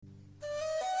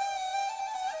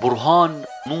برهان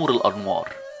نور الأنوار.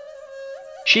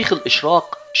 شيخ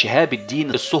الإشراق شهاب الدين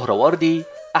السهروردي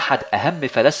أحد أهم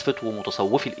فلاسفة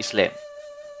ومتصوفي الإسلام،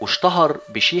 واشتهر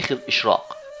بشيخ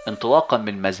الإشراق انطلاقا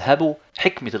من مذهبه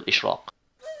حكمة الإشراق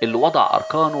اللي وضع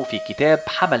أركانه في كتاب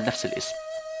حمل نفس الاسم.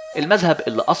 المذهب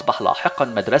اللي أصبح لاحقا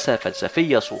مدرسة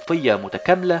فلسفية صوفية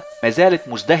متكاملة ما زالت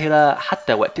مزدهرة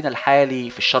حتى وقتنا الحالي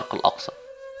في الشرق الأقصى.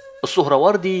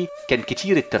 السهروردي كان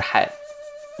كتير الترحال،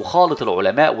 وخالط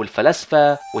العلماء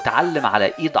والفلاسفة، وتعلم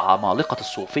على إيد عمالقة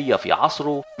الصوفية في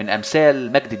عصره من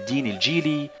أمثال مجد الدين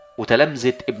الجيلي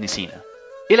وتلامذة ابن سينا،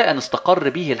 إلى أن استقر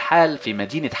به الحال في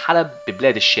مدينة حلب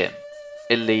ببلاد الشام،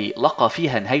 اللي لقى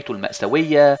فيها نهايته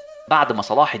المأساوية بعد ما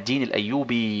صلاح الدين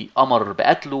الأيوبي أمر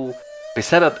بقتله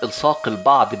بسبب إلصاق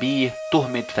البعض به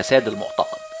تهمة فساد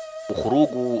المعتقد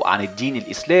وخروجه عن الدين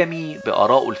الإسلامي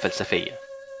بآرائه الفلسفية،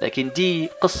 لكن دي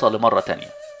قصة لمرة تانية.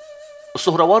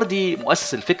 السهروردي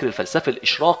مؤسس الفكر الفلسفي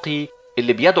الإشراقي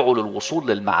اللي بيدعو للوصول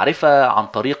للمعرفة عن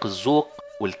طريق الذوق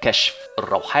والكشف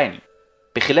الروحاني،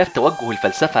 بخلاف توجه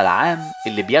الفلسفة العام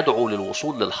اللي بيدعو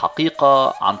للوصول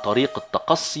للحقيقة عن طريق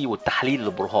التقصي والتحليل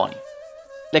البرهاني.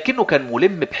 لكنه كان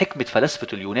ملم بحكمة فلاسفة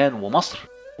اليونان ومصر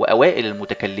وأوائل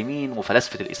المتكلمين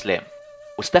وفلاسفة الإسلام،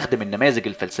 واستخدم النماذج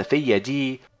الفلسفية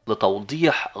دي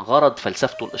لتوضيح غرض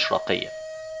فلسفته الإشراقية.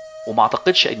 وما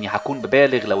اعتقدش اني هكون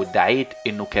ببالغ لو ادعيت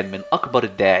انه كان من اكبر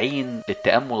الداعين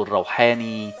للتأمل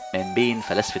الروحاني من بين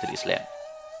فلاسفة الاسلام.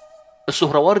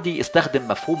 السهروردي استخدم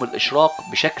مفهوم الاشراق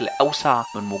بشكل اوسع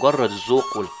من مجرد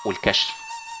الذوق والكشف،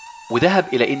 وذهب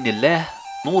الى ان الله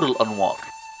نور الانوار،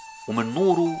 ومن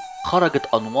نوره خرجت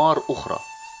انوار اخرى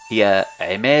هي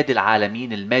عماد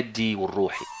العالمين المادي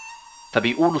والروحي.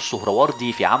 فبيقول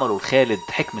السهروردي في عمله الخالد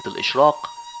حكمة الاشراق: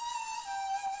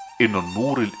 إن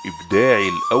النور الإبداعي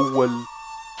الأول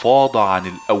فاض عن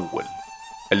الأول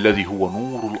الذي هو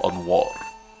نور الأنوار،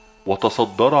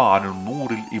 وتصدر عن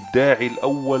النور الإبداعي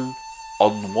الأول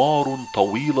أنوار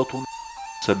طويلة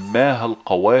سماها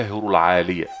القواهر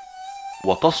العالية،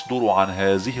 وتصدر عن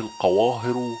هذه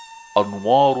القواهر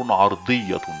أنوار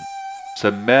عرضية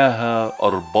سماها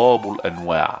أرباب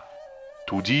الأنواع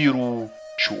تدير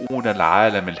شؤون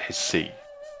العالم الحسي.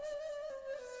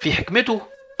 في حكمته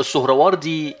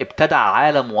السهروردي ابتدع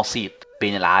عالم وسيط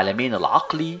بين العالمين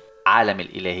العقلي عالم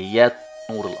الإلهيات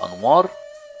نور الأنوار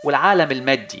والعالم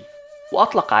المادي،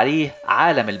 وأطلق عليه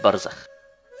عالم البرزخ.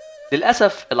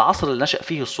 للأسف العصر اللي نشأ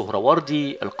فيه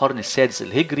السهروردي القرن السادس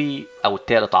الهجري أو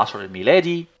الثالث عشر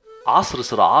الميلادي عصر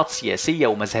صراعات سياسية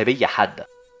ومذهبية حادة،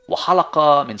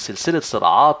 وحلقة من سلسلة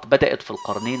صراعات بدأت في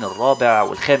القرنين الرابع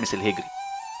والخامس الهجري.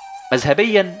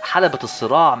 مذهبيا حلبة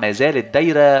الصراع ما زالت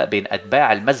دايرة بين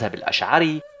أتباع المذهب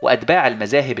الأشعري وأتباع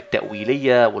المذاهب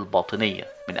التأويلية والباطنية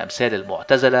من أمثال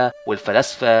المعتزلة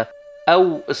والفلاسفة،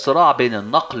 أو الصراع بين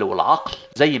النقل والعقل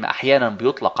زي ما أحيانا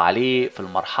بيطلق عليه في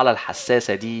المرحلة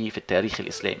الحساسة دي في التاريخ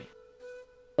الإسلامي.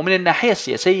 ومن الناحية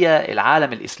السياسية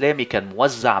العالم الإسلامي كان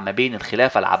موزع ما بين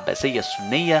الخلافة العباسية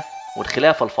السنية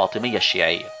والخلافة الفاطمية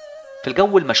الشيعية. في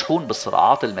الجو المشحون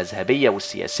بالصراعات المذهبية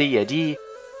والسياسية دي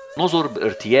نظر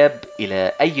بارتياب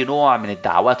إلى أي نوع من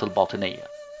الدعوات الباطنية،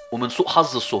 ومن سوء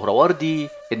حظ السهروردي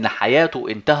إن حياته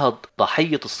انتهت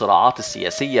ضحية الصراعات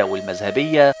السياسية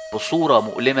والمذهبية بصورة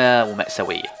مؤلمة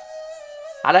ومأساوية.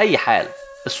 على أي حال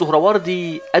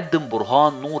السهروردي قدم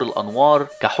برهان نور الأنوار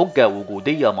كحجة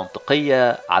وجودية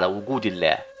منطقية على وجود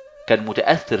الله، كان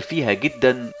متأثر فيها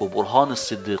جدا ببرهان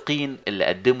الصديقين اللي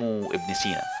قدمه ابن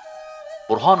سينا.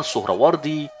 برهان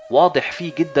السهروردي واضح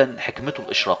فيه جدا حكمته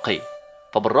الإشراقية،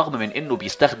 فبالرغم من انه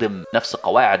بيستخدم نفس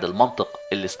قواعد المنطق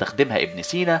اللي استخدمها ابن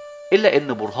سينا، الا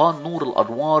ان برهان نور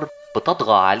الانوار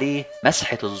بتطغى عليه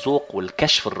مسحة الذوق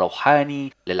والكشف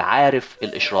الروحاني للعارف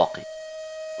الاشراقي.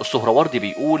 السهروردي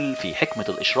بيقول في حكمة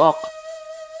الاشراق: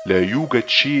 لا يوجد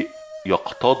شيء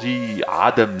يقتضي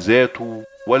عدم ذاته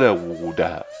ولا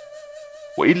وجودها،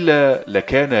 وإلا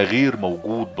لكان غير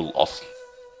موجود بالأصل،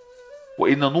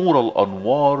 وإن نور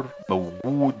الأنوار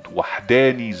موجود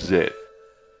وحداني الذات،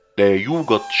 لا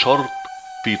يوجد شرط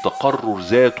في تقرر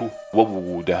ذاته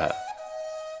ووجودها،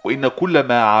 وإن كل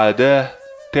ما عاداه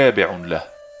تابع له،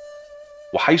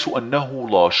 وحيث أنه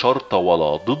لا شرط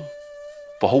ولا ضد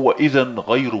فهو إذن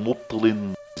غير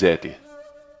مبطل ذاته،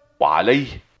 وعليه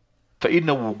فإن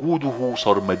وجوده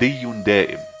سرمدي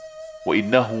دائم،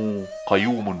 وإنه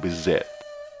قيوم بالذات.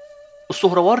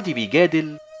 السهروردي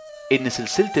بيجادل إن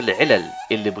سلسلة العلل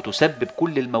اللي بتسبب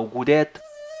كل الموجودات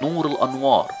نور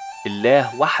الأنوار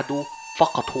الله وحده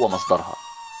فقط هو مصدرها،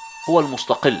 هو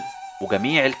المستقل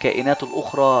وجميع الكائنات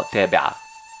الأخرى تابعة.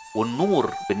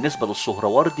 والنور بالنسبة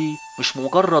للسهروردي مش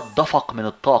مجرد دفق من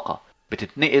الطاقة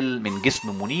بتتنقل من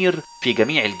جسم منير في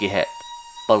جميع الجهات،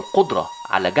 القدرة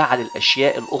على جعل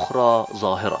الأشياء الأخرى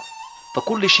ظاهرة،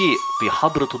 فكل شيء في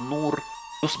حضرة النور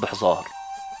يصبح ظاهر،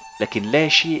 لكن لا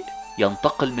شيء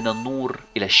ينتقل من النور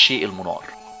إلى الشيء المنار.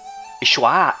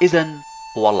 الشعاع إذن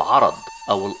هو العرض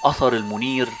أو الأثر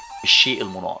المنير بالشيء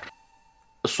المنار.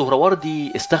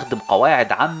 السهروردي استخدم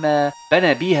قواعد عامة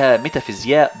بنى بيها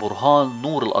ميتافيزياء برهان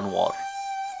نور الأنوار،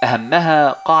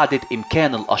 أهمها قاعدة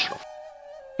إمكان الأشرف،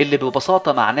 اللي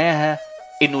ببساطة معناها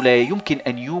إنه لا يمكن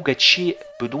أن يوجد شيء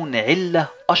بدون علة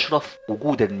أشرف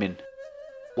وجودا منه.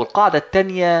 والقاعدة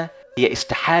الثانية هي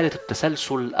استحالة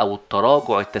التسلسل أو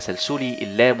التراجع التسلسلي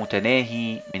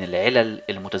اللامتناهي من العلل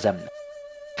المتزامنة،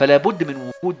 فلا بد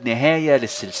من وجود نهاية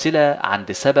للسلسلة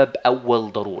عند سبب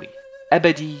أول ضروري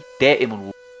أبدي دائم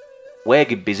الوجود،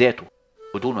 واجب بذاته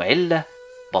بدون علة،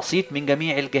 بسيط من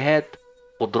جميع الجهات،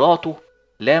 قدراته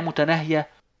لا متناهية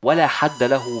ولا حد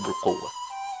له بالقوة.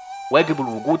 واجب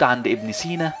الوجود عند ابن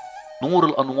سينا، نور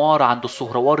الأنوار عند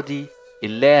السهروردي،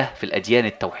 الله في الأديان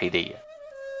التوحيدية.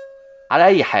 على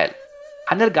أي حال،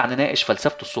 هنرجع نناقش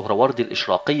فلسفة السهروردي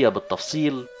الإشراقية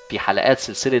بالتفصيل في حلقات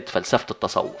سلسلة فلسفة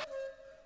التصوف.